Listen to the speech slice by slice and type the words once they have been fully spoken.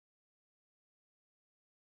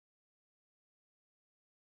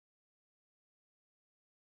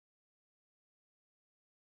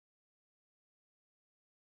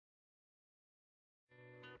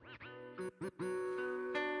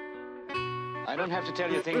I don't have to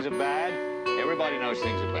tell you things are bad. Everybody knows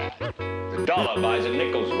things are bad. The dollar buys a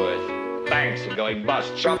nickel's worth. Banks are going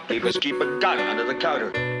bust. Shopkeepers keep a gun under the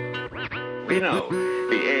counter. We know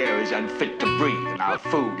the air is unfit to breathe and our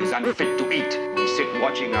food is unfit to eat. We sit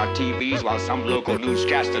watching our TVs while some local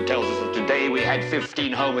newscaster tells us that today we had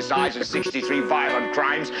 15 homicides and 63 violent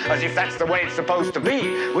crimes, as if that's the way it's supposed to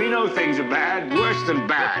be. We know things are bad, worse than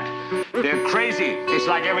bad. They're crazy. It's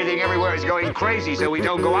like everything everywhere is going crazy, so we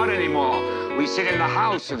don't go out anymore. We sit in the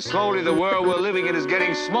house, and slowly the world we're living in is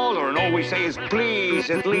getting smaller, and all we say is, please,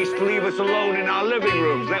 at least leave us alone in our living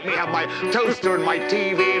rooms. Let me have my toaster and my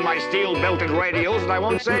TV and my steel-belted radios, and I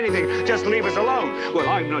won't say anything. Just leave us alone. Well,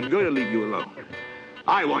 I'm not going to leave you alone.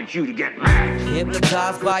 I want you to get mad.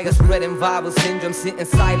 Hypnotized by a spreading viral syndrome, sitting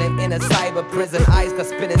silent in a cyber prison. Eyes got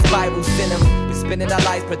spinning spirals in them. We're spinning our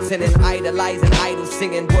lives, pretending, idolizing, idle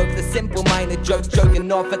singing. Work simple-minded jokes,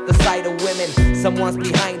 joking off at the sight of women. Someone's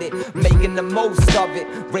behind it, making the most of it.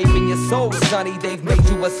 Raping your soul, sonny, they've made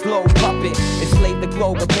you a slow puppet. Enslaved the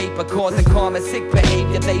globe with paper, causing karma, sick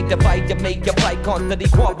behavior. They divide you, make your plight, constantly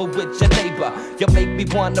quarrel with your neighbor. You make me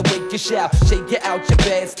wanna wake you, shout, shake you out your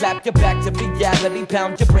bed, slap you back to reality.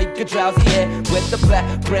 Pound you, break your drowsy head with the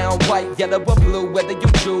black, brown, white, yellow, or blue. Whether you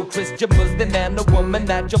Jew, Christian, Muslim, man or woman,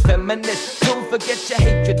 natural, feminist. Don't forget your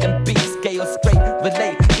hatred and beat scale straight,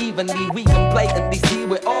 relate evenly. We can blatantly see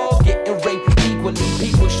we're all getting raped equally.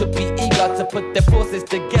 People should be eager to put their forces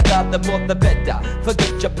together. The more the better.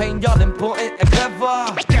 Forget your pain, y'all important and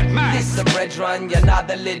clever. Get mad. It's a bread run, you're not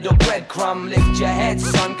a little breadcrumb. Lift your head,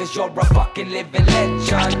 son, cause you're a fucking living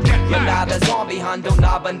legend. You're not a zombie, hundo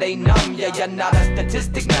knob and they numb. Yeah, you're not a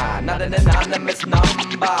statistic, nah, not an anonymous number.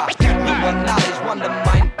 You are knowledge, wonder,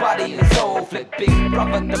 mind, body, and soul. Flip big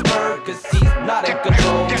brother the bird, cause he's not in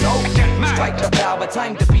control. No, strike the power,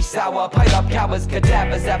 time to be sour. Pile up cowards,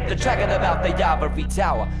 cadavers after tracking about the ivory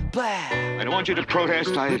tower. Blah. I don't want you to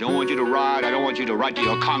protest, I don't want you to riot, I don't want you to write to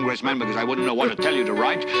your congressman because I wouldn't know what to tell you to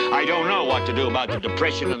write. I don't know what to do about the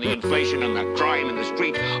depression and the inflation and the crime in the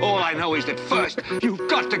street. All I know is that first, you've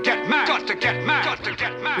got to get mad. Got to get mad. Got to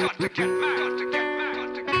get mad. Got to get mad. Got to get mad.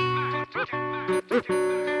 Got to get mad. Got to get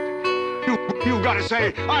mad. You've got to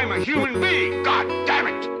say, I'm a human being. God damn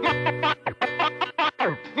it.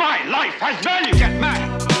 My life has value.